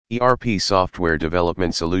ERP software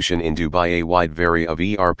development solution in Dubai. A wide variety of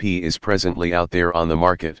ERP is presently out there on the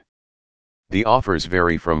market. The offers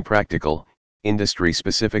vary from practical,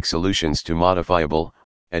 industry-specific solutions to modifiable,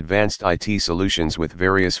 advanced IT solutions with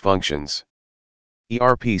various functions.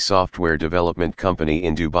 ERP software development company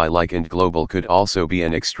in Dubai like and Global could also be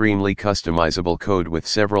an extremely customizable code with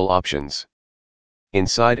several options.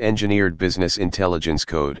 Inside engineered business intelligence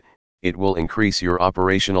code, it will increase your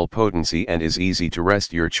operational potency and is easy to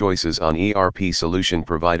rest your choices on ERP solution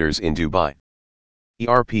providers in Dubai.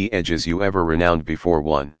 ERP edges you ever renowned before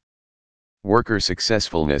 1. Worker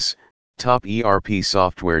successfulness. Top ERP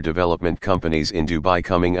software development companies in Dubai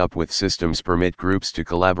coming up with systems permit groups to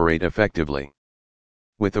collaborate effectively.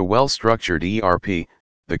 With a well-structured ERP,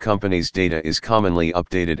 the company's data is commonly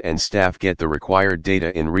updated and staff get the required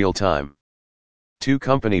data in real time. 2.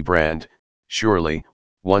 Company brand. Surely,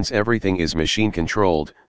 once everything is machine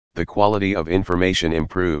controlled, the quality of information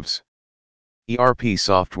improves. ERP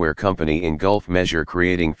software company in Gulf measure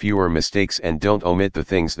creating fewer mistakes and don't omit the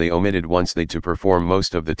things they omitted once they to perform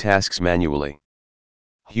most of the tasks manually.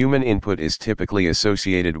 Human input is typically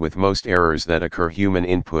associated with most errors that occur. Human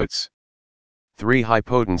inputs. 3. High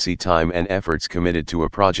potency time and efforts committed to a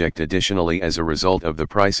project. Additionally, as a result of the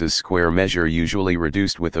prices square measure usually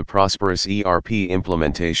reduced with a prosperous ERP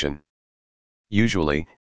implementation. Usually,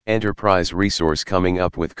 enterprise resource coming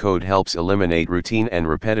up with code helps eliminate routine and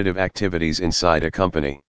repetitive activities inside a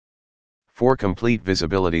company. 4. Complete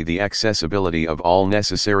visibility. The accessibility of all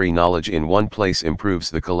necessary knowledge in one place improves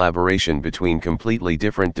the collaboration between completely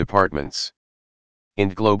different departments.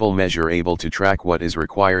 In Global measure able to track what is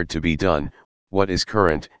required to be done, what is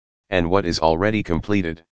current, and what is already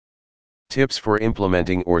completed. Tips for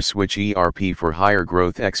implementing or switch ERP. For higher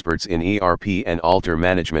growth experts in ERP and alter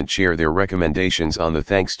management share their recommendations on the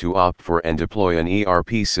thanks to opt for and deploy an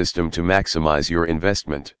ERP system to maximize your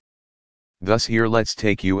investment. Thus here let's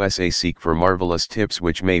take USA seek for marvelous tips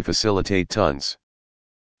which may facilitate tons.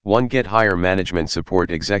 1. Get higher management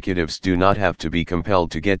support. Executives do not have to be compelled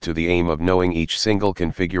to get to the aim of knowing each single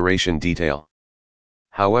configuration detail.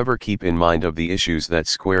 However, keep in mind of the issues that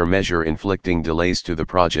square measure inflicting delays to the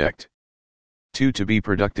project. 2. To be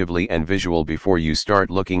productively and visual before you start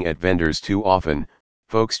looking at vendors. Too often,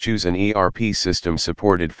 folks choose an ERP system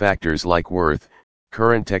supported factors like worth,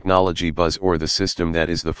 current technology buzz or the system that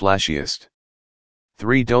is the flashiest.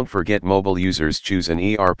 3. Don't forget mobile users. Choose an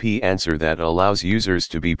ERP answer that allows users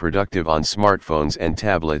to be productive on smartphones and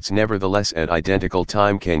tablets. Nevertheless, at identical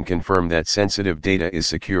time can confirm that sensitive data is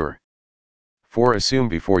secure. 4. Assume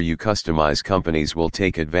before you customize. Companies will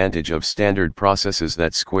take advantage of standard processes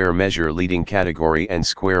that square measure leading category and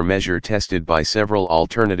square measure tested by several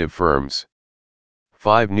alternative firms.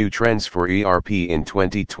 5. New trends for ERP in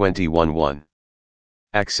 2021. 1.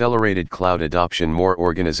 Accelerated cloud adoption. More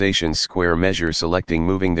organizations square measure selecting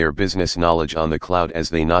moving their business knowledge on the cloud as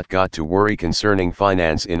they not got to worry concerning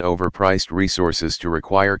finance in overpriced resources to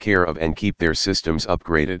require care of and keep their systems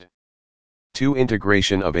upgraded. 2.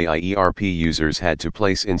 Integration of AI. ERP users had to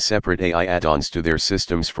place in separate AI add-ons to their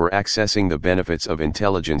systems for accessing the benefits of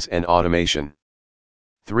intelligence and automation.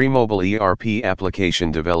 3. Mobile ERP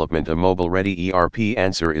application development. A mobile-ready ERP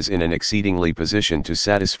answer is in an exceedingly position to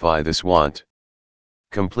satisfy this want.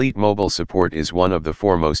 Complete mobile support is one of the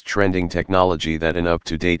foremost trending technology that an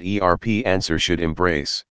up-to-date ERP answer should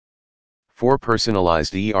embrace. 4.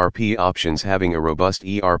 Personalized ERP options. Having a robust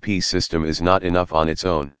ERP system is not enough on its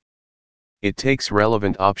own. It takes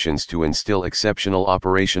relevant options to instill exceptional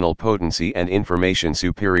operational potency and information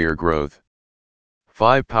superior growth.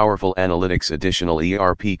 5. Powerful analytics. Additional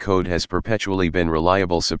ERP code has perpetually been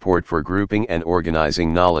reliable support for grouping and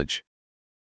organizing knowledge.